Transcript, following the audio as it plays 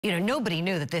nobody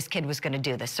knew that this kid was going to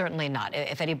do this. Certainly not.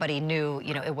 If anybody knew,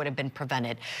 it would have been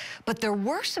prevented. But there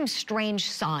were some strange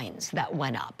signs that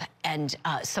went up, and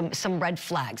some red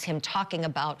flags. Him talking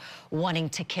about wanting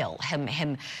to kill.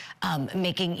 Him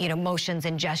making motions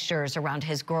and gestures around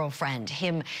his girlfriend.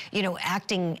 Him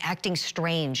acting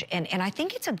strange. And I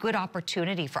think it's a good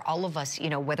opportunity for all of us,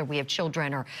 whether we have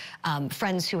children or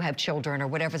friends who have children or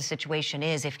whatever the situation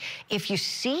is. If you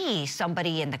see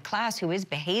somebody in the class who is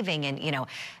behaving in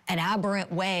an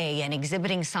aberrant way and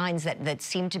exhibiting signs that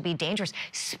seem to be dangerous,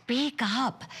 speak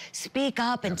up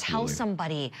and tell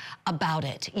somebody about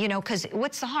it, because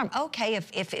what's the harm? Okay,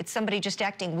 if it's somebody just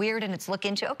acting weird and it's looked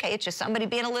into, okay, it's just somebody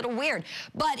being a little weird.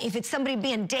 But if it's somebody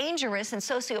being dangerous and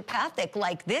sociopathic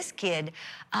like this kid,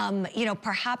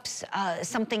 perhaps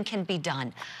something can be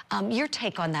done. Your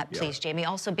take on that, please, Jamie,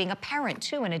 also being a parent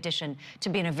too, in addition to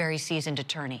being a very seasoned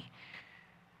attorney.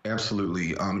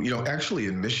 Absolutely. Actually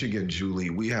in Michigan,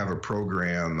 Julie, we have a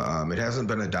program, it hasn't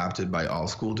been adopted by all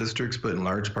school districts, but in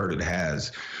large part it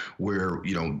has, where,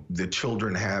 the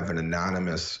children have an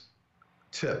anonymous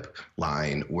tip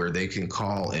line where they can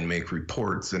call and make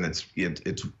reports, and it's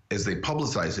as they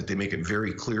publicize it, they make it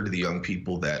very clear to the young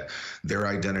people that their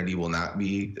identity will not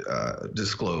be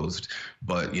disclosed.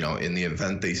 But in the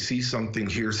event they see something,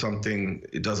 hear something,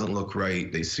 it doesn't look right,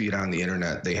 they see it on the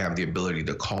internet, they have the ability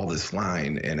to call this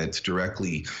line, and it's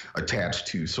directly attached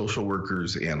to social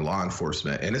workers and law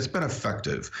enforcement, and it's been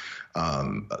effective.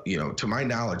 To my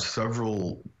knowledge,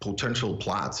 several potential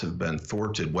plots have been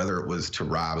thwarted, whether it was to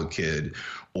rob a kid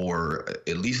or,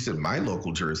 at least in my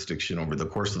local jurisdiction, over the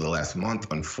course of the last month,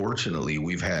 unfortunately,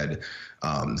 we've had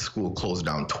school closed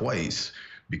down twice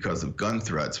because of gun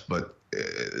threats. But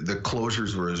the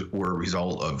closures were a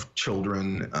result of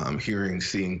children hearing,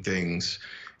 seeing things,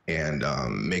 and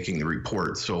making the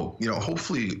report. So,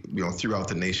 hopefully, throughout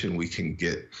the nation, we can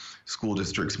get school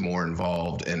districts more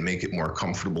involved and make it more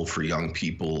comfortable for young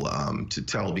people to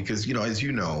tell. Because, as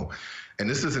you know, and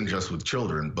this isn't just with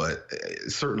children, but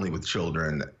certainly with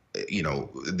children,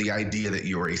 the idea that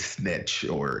you're a snitch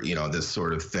or, this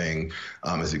sort of thing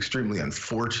is extremely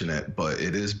unfortunate, but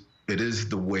it is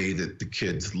the way that the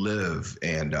kids live,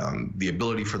 and the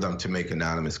ability for them to make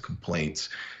anonymous complaints,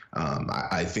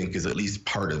 I think, is at least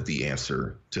part of the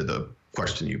answer to the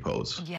question you pose. Yeah.